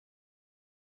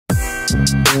Good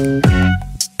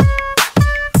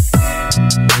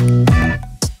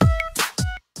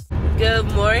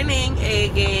morning,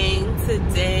 A-Gang.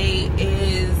 Today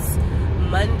is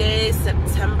Monday,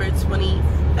 September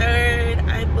 23rd,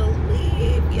 I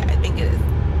believe. Yeah, I think it is.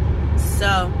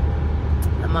 So,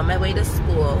 I'm on my way to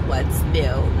school. What's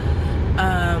new?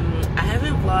 I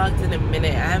haven't vlogged in a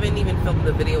minute. I haven't even filmed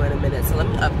the video in a minute, so let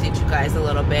me update you guys a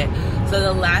little bit. So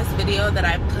the last video that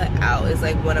I put out is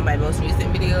like one of my most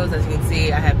recent videos. As you can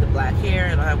see, I have the black hair. I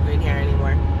don't have green hair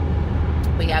anymore.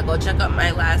 But yeah, go check out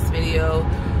my last video.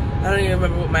 I don't even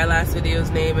remember what my last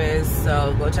video's name is,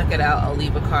 so go check it out. I'll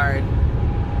leave a card.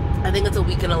 I think it's a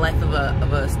week in the life of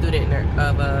a student,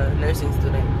 of a nursing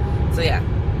student. So yeah.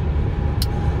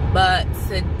 But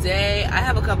today, I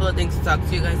have a couple of things to talk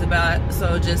to you guys about.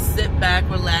 So just sit back,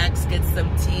 relax, get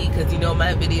some tea, because you know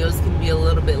my videos can be a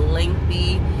little bit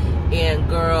lengthy. And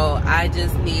girl, I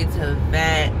just need to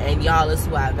vent, and y'all is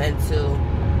who I vent to.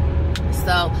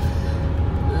 So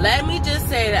let me just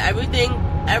say that everything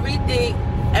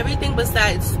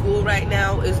besides school right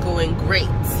now is going great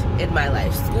in my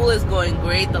life. School is going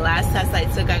great. The last test I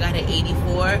took, I got an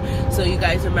 84. So you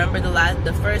guys remember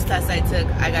the first test I took,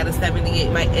 I got a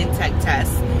 78, my intake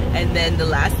test. And then the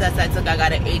last test I took, I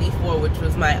got an 84, which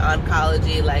was my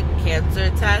oncology, like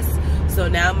cancer test. So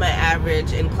now my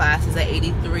average in class is at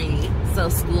 83. So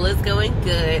school is going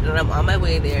good, and I'm on my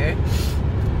way there.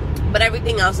 But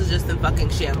everything else is just in fucking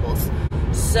shambles.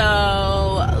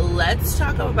 So let's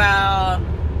talk about,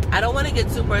 I don't want to get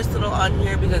too personal on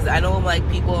here because I know like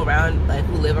people around, like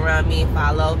who live around me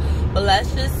follow, but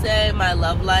let's just say my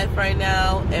love life right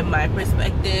now and my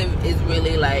perspective is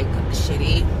really like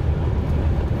shitty.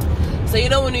 So you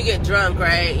know when you get drunk,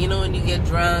 right? You know when you get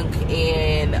drunk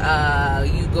and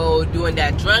you go doing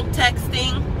that drunk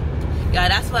texting? Yeah,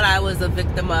 that's what I was a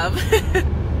victim of.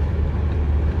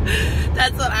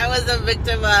 That's what I was a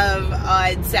victim of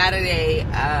on Saturday.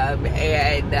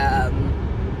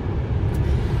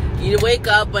 You wake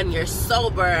up when you're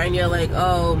sober and you're like,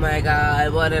 oh my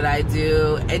God, what did I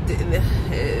do?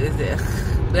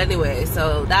 But anyway,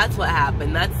 so that's what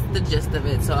happened. That's the gist of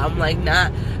it. So I'm like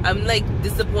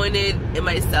disappointed in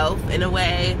myself in a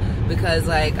way, because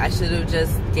like I should have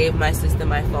just gave my sister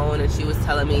my phone and she was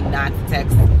telling me not to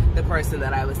text the person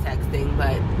that I was texting.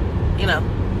 But you know,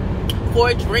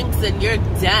 4 drinks and you're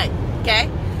done, okay?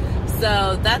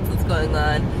 So that's what's going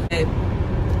on. Okay.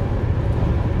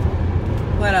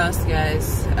 What else,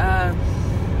 guys? I'm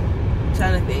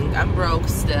trying to think. I'm broke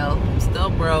still. I'm still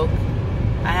broke.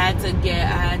 I had to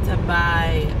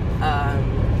buy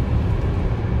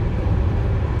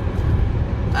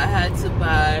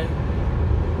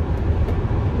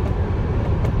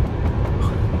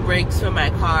brakes for my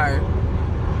car,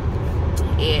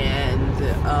 and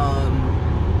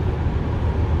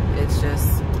it's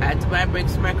just, I had to buy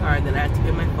brakes for my car, and then I had to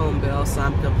pay my phone bill, so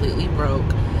I'm completely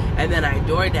broke. And then I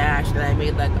DoorDashed, and I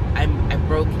made like, I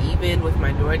broke even with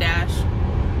my DoorDash,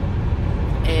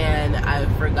 and I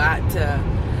forgot to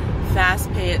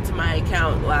fast pay it to my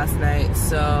account last night,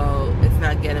 so it's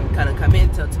not gonna come in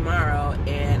till tomorrow,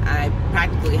 and I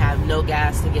practically have no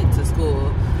gas to get to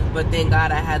school. But thank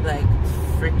God I had like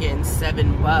freaking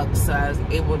 $7, so I was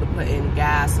able to put in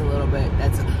gas a little bit.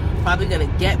 That's probably gonna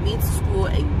get me to school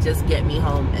and just get me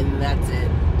home, and that's it.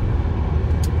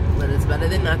 But it's better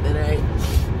than nothing, right?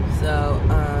 So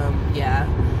yeah.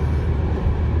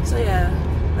 So yeah,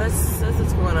 that's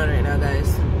what's going on right now,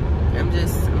 guys. I'm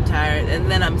tired, and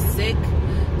then I'm sick.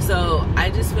 So I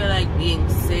just feel like being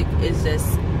sick is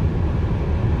just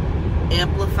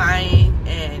amplifying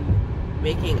and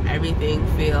making everything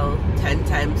feel 10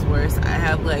 times worse. I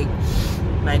have like,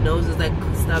 my nose is like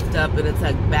stuffed up and it's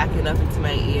like backing up into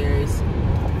my ears,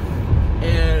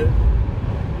 and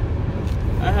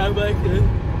I have like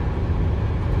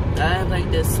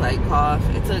this like cough.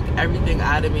 It took everything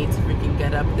out of me to freaking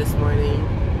get up this morning,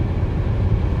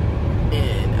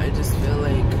 and I just feel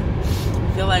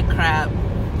like crap.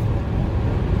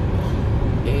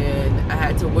 And I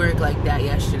had to work like that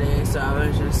yesterday, so I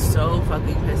was just so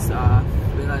fucking pissed off,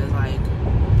 because like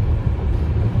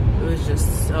it was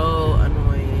just so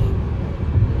annoying.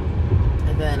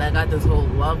 And then I got this whole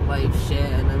love life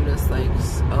shit, and I'm just like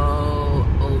so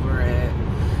over it.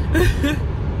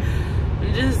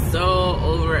 I'm just so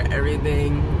over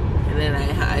everything. And then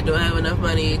I don't have enough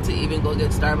money to even go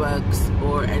get Starbucks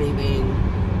or anything.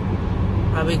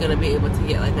 Probably gonna be able to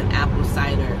get like an apple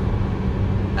cider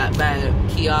at my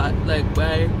kiosk, like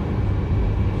by.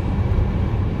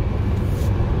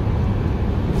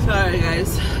 Sorry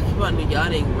guys, I keep on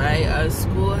yawning. My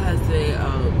school has a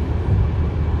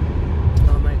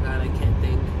oh my god, I can't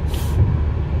think.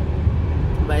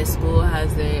 my school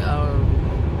has a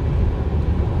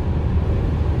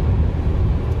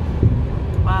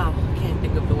wow, I can't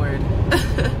think of the word.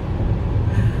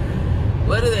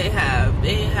 What do they have?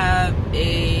 They have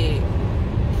a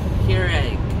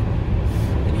Keurig,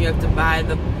 and you have to buy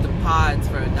the pods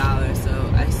for $1. So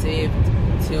I saved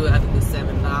 2 out of the $7,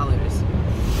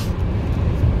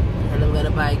 and I'm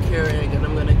gonna buy a Keurig, and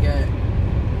I'm not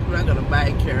gonna buy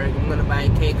a Keurig. I'm gonna buy a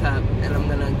K-cup, and I'm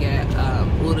gonna get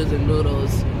oodles and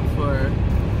noodles for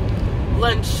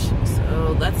lunch.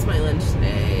 So that's my lunch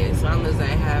today, as long as I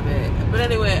have it. But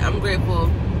anyway, I'm grateful.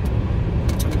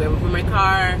 I'm grateful for my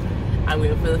car. I'm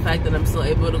grateful for the fact that I'm still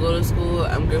able to go to school.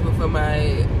 I'm grateful for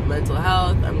my mental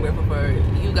health. I'm grateful for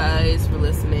you guys for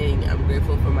listening. I'm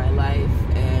grateful for my life,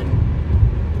 and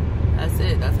that's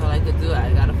it. That's all I could do.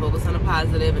 I gotta focus on the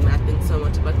positive and not think so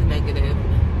much about the negative.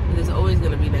 There's always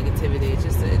gonna be negativity. It's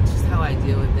just how I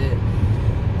deal with it.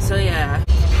 So yeah.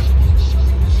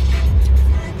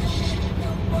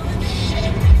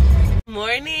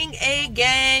 Morning, A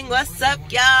gang. What's up,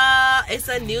 y'all? It's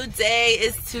a new day.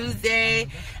 It's Tuesday.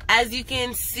 As you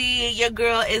can see, your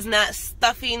girl is not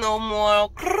stuffy no more.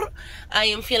 I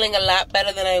am feeling a lot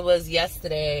better than I was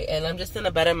yesterday, and I'm just in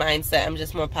a better mindset. I'm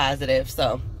just more positive.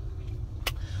 So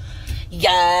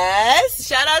yes,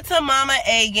 shout out to Mama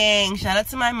A gang. Shout out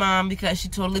to my mom, because she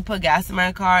totally put gas in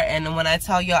my car. And when I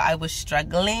tell y'all I was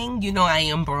struggling, you know I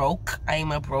am broke. I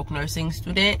am a broke nursing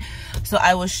student, so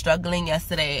I was struggling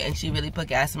yesterday, and she really put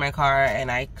gas in my car,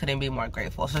 and I couldn't be more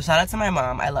grateful. So shout out to my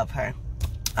mom. I love her.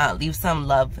 Leave some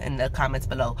love in the comments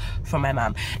below for my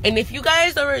mom. And if you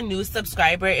guys are a new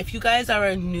subscriber, if you guys are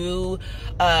a new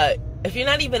if you're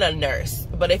not even a nurse,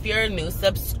 but if you're a new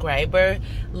subscriber,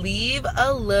 leave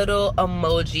a little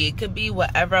emoji. It could be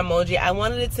whatever emoji. I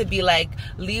wanted it to be like,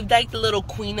 leave like the little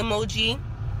queen emoji,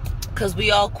 because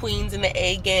we all queens in the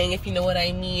A gang, if you know what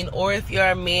I mean. Or if you're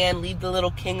a man, leave the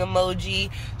little king emoji.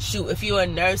 Shoot, if you're a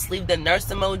nurse, leave the nurse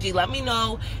emoji. Let me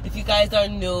know if you guys are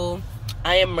new.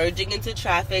 I am merging into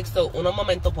traffic, so uno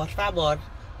momento, por favor,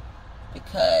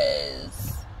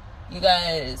 because you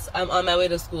guys, I'm on my way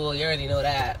to school. You already know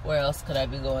that. Where else could I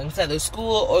be going? It's either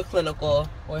school or clinical,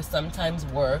 or sometimes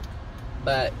work.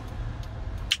 But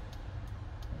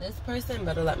this person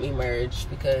better let me merge,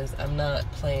 because I'm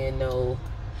not playing no,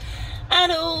 I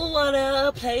don't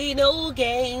wanna play no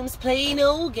games,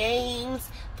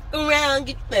 around,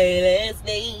 get my last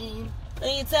name. Are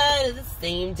you tired of the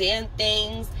same damn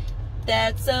things?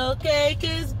 That's okay,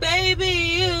 cause baby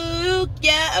you,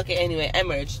 yeah. Okay, anyway, I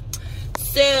merged.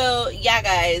 So yeah,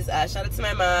 guys, shout out to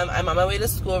my mom. I'm on my way to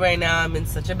school right now. I'm in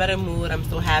such a better mood. I'm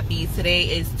so happy. Today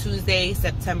is Tuesday,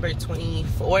 September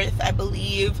 24th, I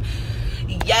believe.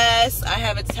 Yes, I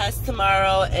have a test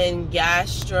tomorrow in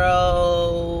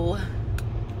gastrointestinal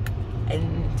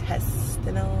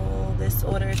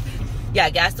disorders. Yeah,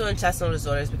 gastrointestinal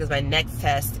disorders, because my next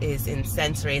test is in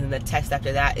sensory, and the test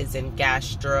after that is in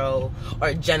gastro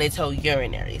or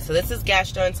genitourinary. So this is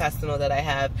gastrointestinal that I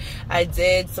have. I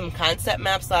did some concept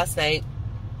maps last night.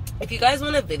 If you guys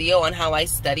want a video on how I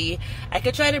study, I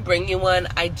could try to bring you one.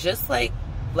 I just like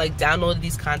downloaded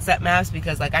these concept maps,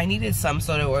 because like I needed some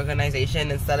sort of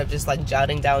organization instead of just like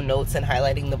jotting down notes and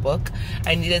highlighting the book.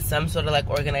 I needed some sort of like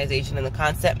organization, and the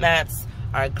concept maps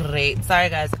are great. Sorry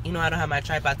guys, you know I don't have my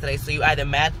tripod today, so you either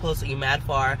mad close or you mad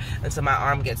far, and so my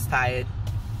arm gets tired.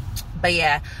 But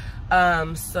yeah,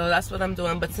 so that's what I'm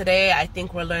doing. But today I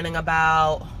think we're learning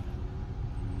about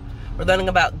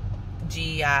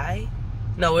GI.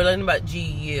 No, we're learning about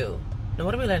GU. No,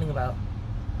 what are we learning about?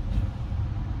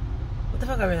 What the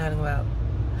fuck are we learning about?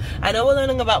 I know we're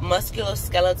learning about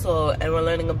musculoskeletal, and we're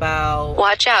learning about,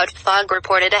 watch out, fog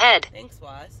reported ahead. Thanks,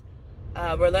 Waz.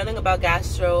 We're learning about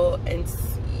gastro and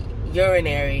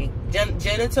urinary,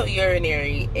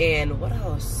 genitourinary, and what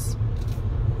else?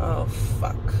 Oh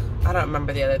fuck, I don't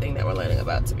remember the other thing that we're learning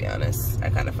about, to be honest. I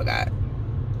kind of forgot.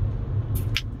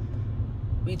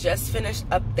 We just finished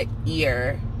up the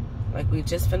ear, like we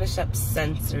just finished up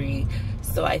sensory,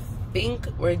 so I think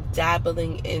we're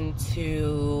dabbling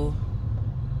into,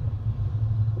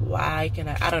 why can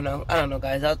I don't know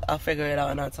guys. I'll figure it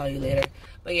out and I'll tell you later.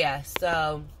 But yeah,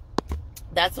 so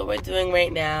that's what we're doing right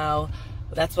now.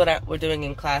 That's what we're doing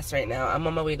in class right now. I'm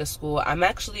on my way to school. I'm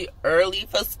actually early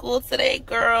for school today,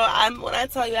 girl. When I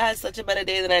tell you I had such a better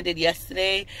day than I did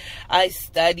yesterday. I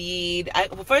studied.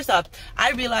 Well, first off,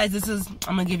 I realized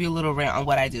I'm going to give you a little rant on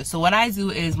what I do. So what I do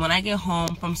is when I get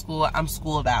home from school, I'm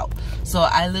schooled out. So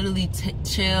I literally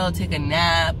chill, take a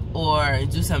nap, or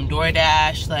do some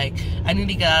DoorDash. Like, I need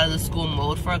to get out of the school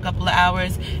mode for a couple of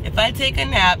hours. If I take a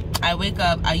nap, I wake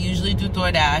up, I usually do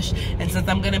DoorDash. And since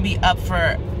I'm going to be up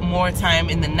for more time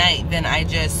in the night, then I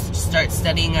just start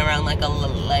studying around like 9,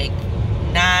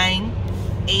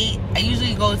 8. I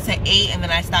usually go to 8 and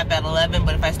then I stop at 11,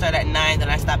 but if I start at 9, then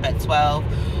I stop at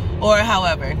 12, or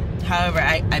however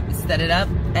I set it up.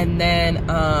 And then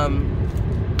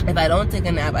if I don't take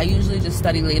a nap, I usually just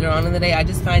study later on in the day. I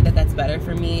just find that that's better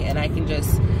for me, and I can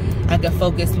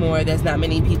focus more. There's not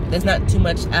many people, there's not too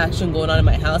much action going on in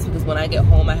my house, because when I get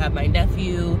home I have my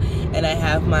nephew and I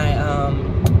have my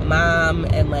mom,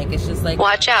 and like it's just like,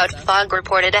 watch out, fog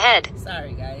reported ahead.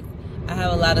 Sorry guys, I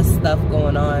have a lot of stuff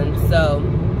going on. So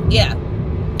yeah,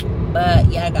 but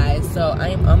yeah guys, so I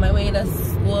am on my way to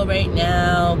school right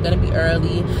now. I'm gonna be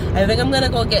early. I think I'm gonna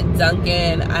go get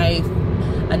Dunkin'.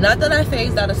 Not that I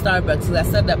phased out of Starbucks, because I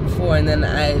said that before, and then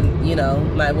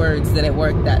my words didn't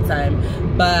work that time.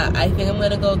 But I think I'm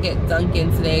gonna go get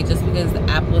Dunkin' today, just because the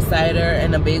apple cider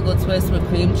and a bagel twist with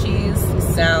cream cheese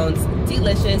sounds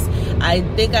delicious. I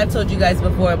think I've told you guys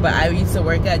before, but I used to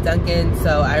work at Dunkin',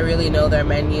 so I really know their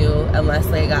menu, unless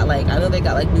they got like, I know they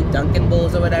got like new Dunkin'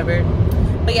 bowls or whatever.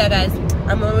 But yeah guys,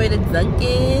 I'm on my way to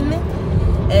Dunkin'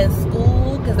 and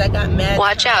school, because I got mad.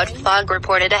 Watch out, fog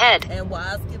reported ahead. And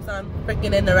Wiles keeps on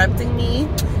freaking interrupting me.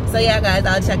 So yeah guys,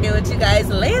 I'll check in with you guys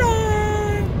later.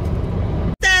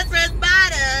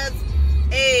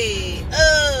 Hey,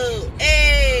 oh,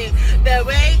 hey, the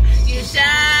way you shine,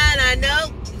 I know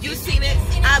you seen it.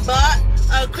 I bought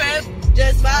a crib,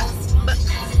 just bought, but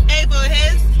A for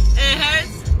his and hers.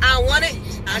 I want it,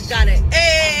 I got it.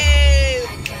 Hey,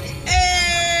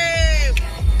 hey,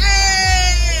 hey.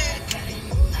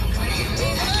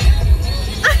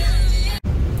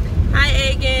 Hi,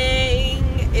 A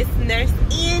gang. It's Nurse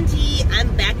Angie.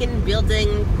 I'm back in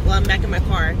building. Well, I'm back in my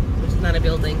car, which is not a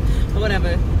building, but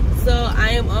whatever. So I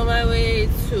am on my way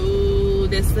to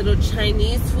this little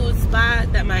Chinese food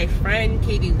spot that my friend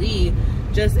Katie Lee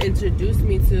just introduced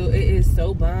me to. It is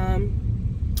so bomb.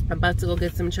 I'm about to go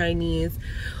get some Chinese.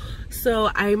 So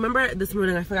I remember this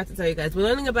morning, I forgot to tell you guys, we're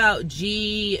learning about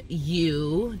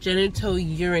GU, genital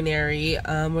urinary.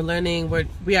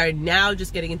 We are now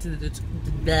just getting into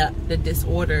the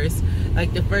disorders.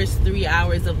 Like the first 3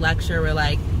 hours of lecture were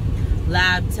like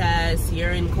lab tests,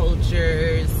 urine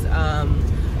cultures,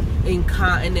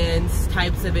 incontinence,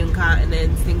 types of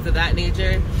incontinence, things of that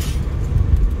nature.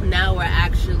 Now we're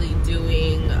actually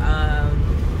doing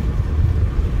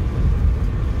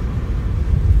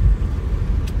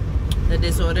the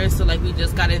disorders. So like we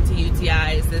just got into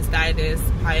UTIs, cystitis,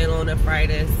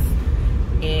 pyelonephritis,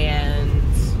 and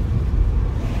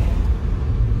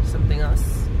something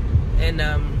else, and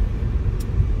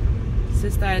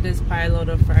cystitis,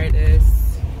 pyelonephritis,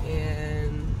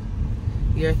 and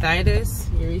urethritis,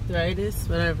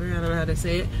 whatever, I don't know how to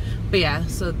say it. But yeah,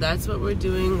 so that's what we're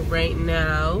doing right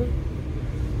now.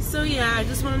 So yeah, I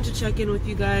just wanted to check in with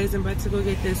you guys. I'm about to go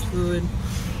get this food.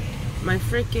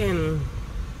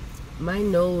 My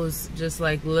nose just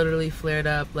like literally flared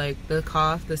up. Like the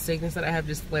cough, the sickness that I have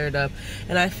just flared up.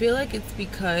 And I feel like it's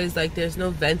because like there's no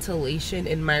ventilation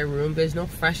in my room. There's no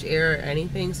fresh air or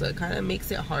anything, so it kind of makes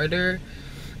it harder.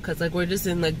 Cause like we're just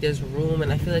in like this room,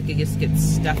 and I feel like it just gets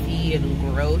stuffy and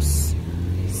gross.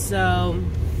 So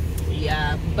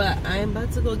yeah, but I'm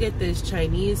about to go get this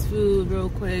Chinese food real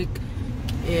quick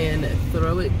and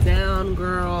throw it down,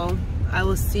 girl. I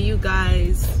will see you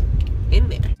guys in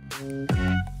there.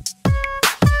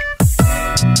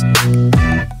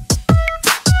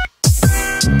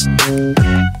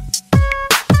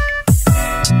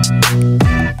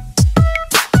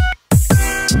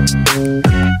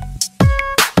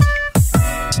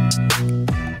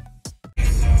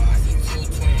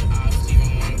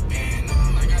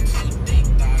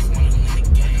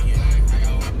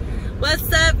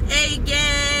 What's up, A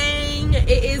gang?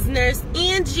 It is Nurse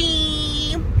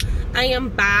Angie. I am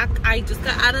back. I just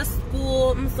got out of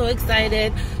school. I'm so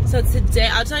excited. So today,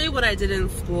 I'll tell you what I did in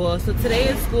school. So today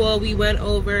in school, we went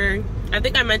over, I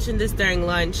think I mentioned this during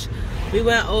lunch. We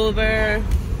went over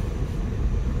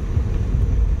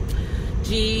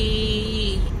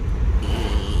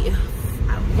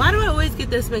why do I always get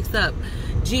this mixed up?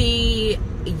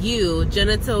 GU,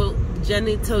 genital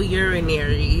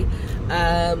urinary.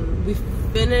 We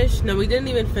finished, no, we didn't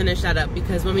even finish that up,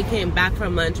 because when we came back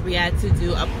from lunch, we had to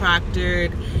do a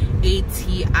proctored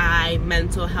ATI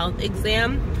mental health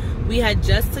exam. We had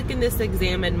just taken this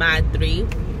exam in Mod 3. Ooh,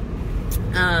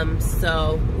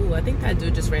 I think that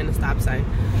dude just ran a stop sign.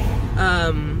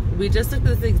 We just took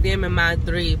this exam in Mod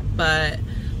 3, but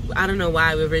I don't know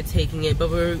why we were taking it, but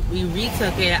we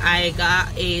retook it. I got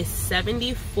a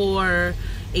 74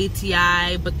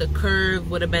 ATI, but the curve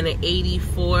would have been an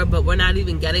 84, but we're not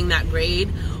even getting that grade.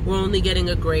 We're only getting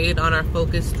a grade on our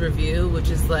focused review, which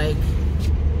is like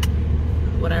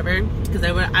whatever, because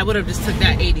I would have just took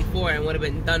that 84 and would have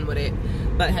been done with it.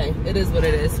 But hey, it is what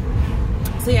it is.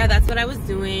 So yeah, that's what I was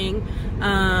doing.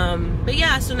 But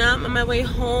yeah, so now I'm on my way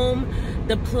home.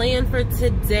 The plan for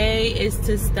today is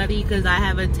to study because I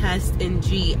have a test in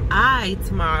GI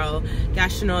tomorrow.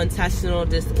 Gastrointestinal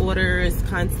disorders,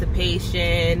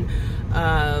 constipation,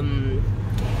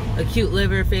 acute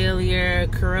liver failure,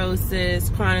 cirrhosis,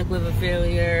 chronic liver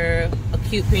failure,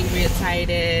 acute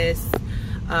pancreatitis,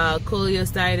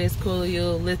 cholecystitis,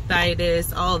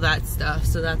 cholelithitis, all that stuff.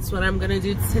 So that's what I'm gonna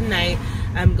do tonight.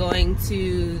 I'm going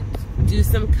to do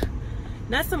some,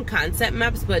 not some concept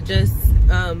maps, but just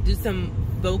do some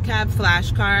vocab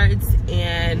flashcards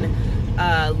and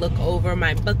look over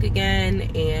my book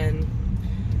again. And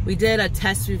we did a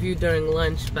test review during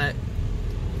lunch, but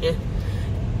yeah.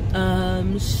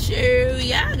 Sure,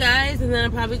 yeah, guys, and then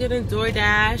I'm probably gonna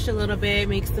DoorDash a little bit,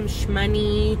 make some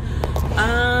shmoney.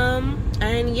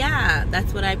 And yeah,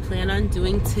 that's what I plan on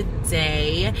doing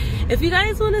today. If you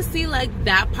guys want to see like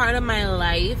that part of my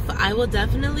life, I will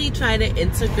definitely try to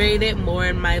integrate it more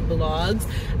in my vlogs.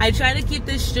 I try to keep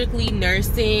this strictly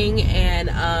nursing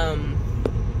and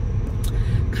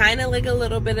kind of like a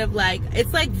little bit of like,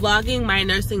 it's like vlogging my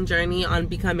nursing journey on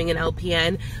becoming an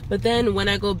LPN. But then when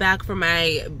I go back for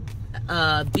my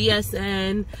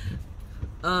BSN,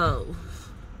 I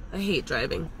hate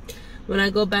driving. When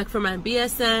I go back for my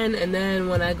BSN, and then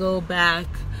when I go back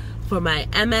for my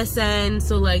MSN,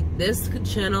 so like this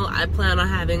channel, I plan on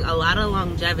having a lot of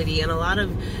longevity and a lot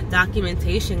of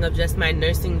documentation of just my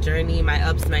nursing journey, my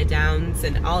ups, my downs,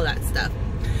 and all that stuff.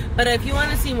 But if you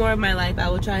want to see more of my life, I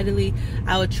will try to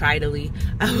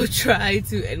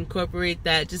incorporate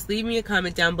that. Just leave me a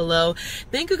comment down below.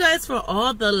 Thank you guys for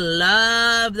all the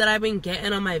love that I've been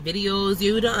getting on my videos.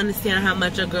 You don't understand how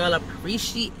much a girl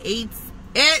appreciates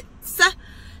it.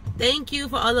 Thank you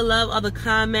for all the love, all the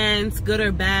comments, good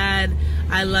or bad.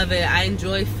 I love it. I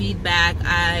enjoy feedback.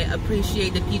 I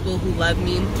appreciate the people who love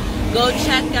me. Go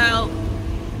check out,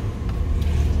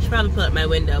 probably put up my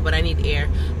window, but I need air.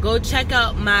 Go check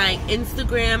out my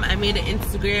Instagram. I made an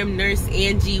Instagram, Nurse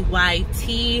Angie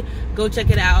YT. Go check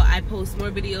it out. I post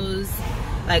more videos,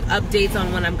 like updates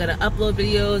on when I'm gonna upload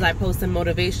videos. I post some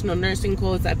motivational nursing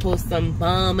quotes. I post some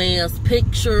bomb ass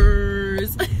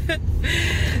pictures.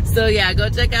 So yeah, go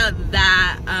check out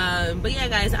that. But yeah,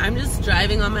 guys, I'm just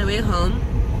driving on my way home.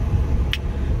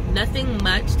 Nothing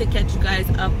much to catch you guys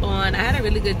up on. I had a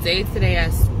really good day today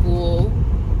at school.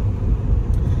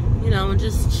 You know,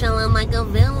 just chilling like a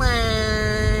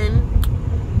villain.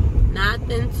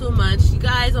 Nothing too much. You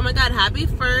guys, oh my god, happy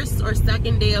first or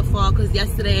second day of fall, because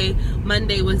yesterday,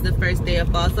 Monday, was the first day of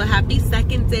fall. So happy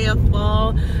second day of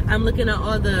fall. I'm looking at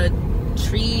all the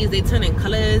trees, they turn in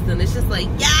colors, and it's just like,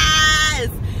 yes!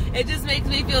 It just makes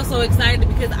me feel so excited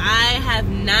because I have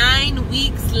 9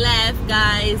 weeks left,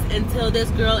 guys, until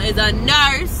this girl is a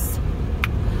nurse.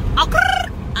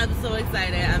 I'm so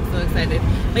excited. I'm so excited.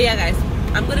 But yeah, guys,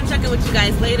 I'm gonna check in with you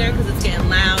guys later because it's getting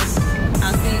loud.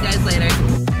 I'll see you guys later.